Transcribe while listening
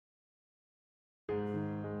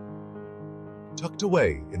Tucked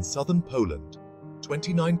away in southern Poland,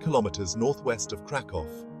 29 kilometers northwest of Krakow,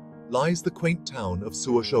 lies the quaint town of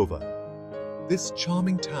Sułoszowa. This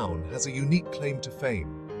charming town has a unique claim to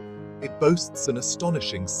fame. It boasts an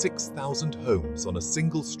astonishing 6,000 homes on a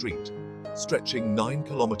single street, stretching 9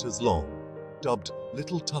 kilometers long. Dubbed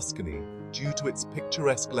Little Tuscany due to its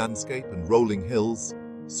picturesque landscape and rolling hills,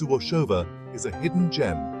 Sułoszowa is a hidden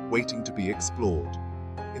gem waiting to be explored.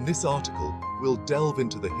 In this article, we'll delve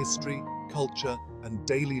into the history, culture, and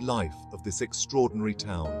daily life of this extraordinary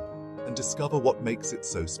town and discover what makes it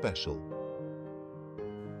so special.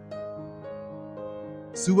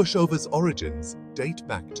 Sułoszowa's origins date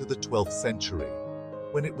back to the 12th century,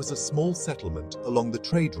 when it was a small settlement along the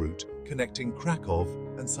trade route connecting Krakow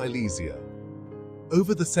and Silesia.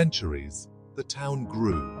 Over the centuries, the town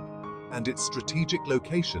grew, and its strategic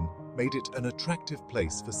location made it an attractive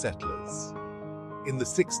place for settlers. In the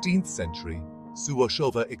 16th century,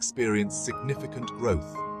 Sułoszowa experienced significant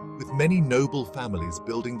growth, with many noble families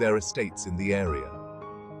building their estates in the area.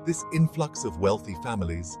 This influx of wealthy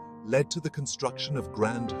families led to the construction of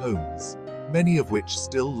grand homes, many of which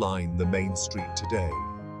still line the main street today.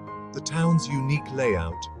 The town's unique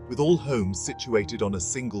layout, with all homes situated on a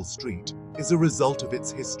single street, is a result of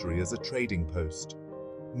its history as a trading post.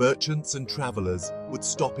 Merchants and travelers would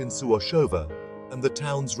stop in Sułoszowa, and the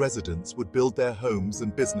town's residents would build their homes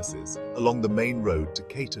and businesses along the main road to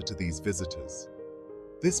cater to these visitors.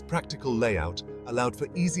 This practical layout allowed for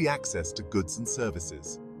easy access to goods and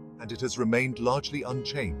services, and it has remained largely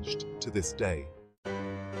unchanged to this day.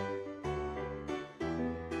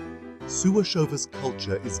 Sułoszowa's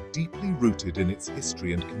culture is deeply rooted in its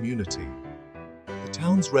history and community. The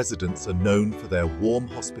town's residents are known for their warm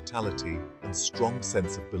hospitality and strong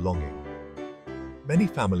sense of belonging. Many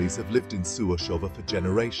families have lived in Sułoszowa for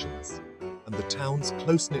generations, and the town's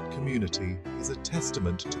close-knit community is a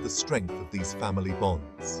testament to the strength of these family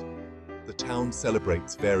bonds. The town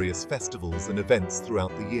celebrates various festivals and events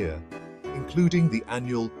throughout the year, including the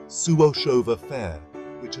annual Sułoszowa Fair,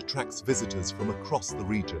 which attracts visitors from across the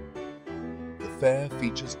region. The fair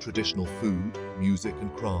features traditional food, music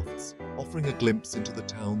and crafts, offering a glimpse into the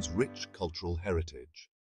town's rich cultural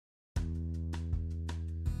heritage.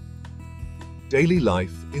 Daily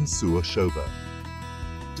life in Sułoszowa.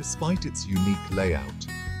 Despite its unique layout,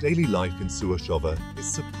 daily life in Sułoszowa is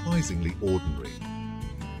surprisingly ordinary.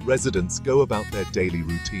 Residents go about their daily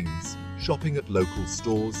routines, shopping at local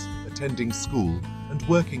stores, attending school, and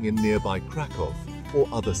working in nearby Krakow or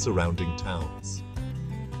other surrounding towns.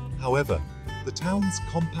 However, the town's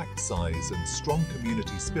compact size and strong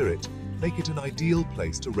community spirit make it an ideal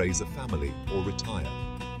place to raise a family or retire.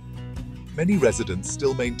 Many residents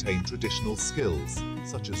still maintain traditional skills,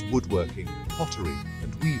 such as woodworking, pottery,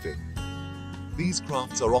 and weaving. These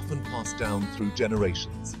crafts are often passed down through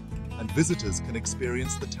generations, and visitors can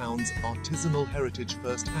experience the town's artisanal heritage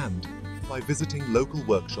firsthand by visiting local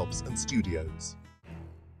workshops and studios.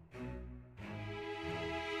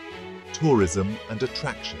 Tourism and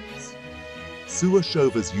attractions.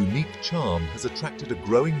 Sułoszowa's unique charm has attracted a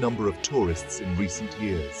growing number of tourists in recent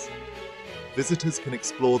years. Visitors can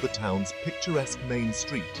explore the town's picturesque main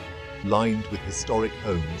street, lined with historic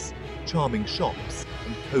homes, charming shops,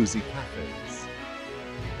 and cozy cafes.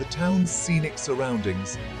 The town's scenic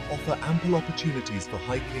surroundings offer ample opportunities for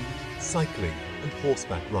hiking, cycling, and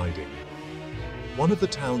horseback riding. One of the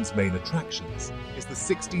town's main attractions is the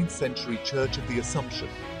 16th century Church of the Assumption,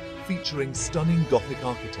 featuring stunning Gothic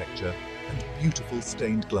architecture and beautiful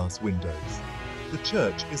stained glass windows. The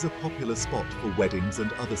church is a popular spot for weddings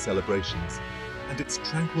and other celebrations, and its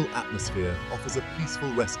tranquil atmosphere offers a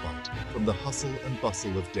peaceful respite from the hustle and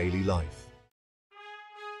bustle of daily life.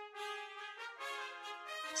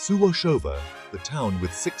 Sułoszowa, the town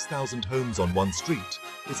with 6,000 homes on one street,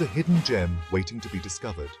 is a hidden gem waiting to be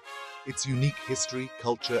discovered. Its unique history,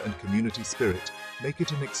 culture, and community spirit make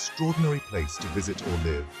it an extraordinary place to visit or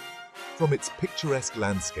live. From its picturesque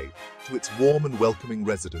landscape to its warm and welcoming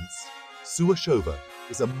residents, Sułoszowa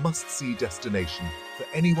is a must-see destination for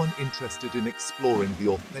anyone interested in exploring the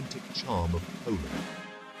authentic charm of Poland.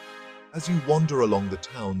 As you wander along the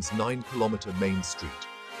town's 9-kilometer main street,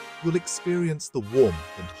 you'll experience the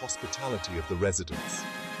warmth and hospitality of the residents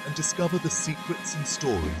and discover the secrets and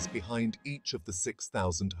stories behind each of the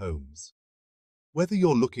 6,000 homes. Whether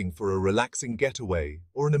you're looking for a relaxing getaway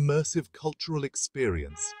or an immersive cultural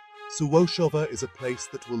experience, Sułoszowa is a place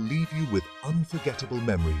that will leave you with unforgettable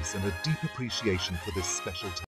memories and a deep appreciation for this special town.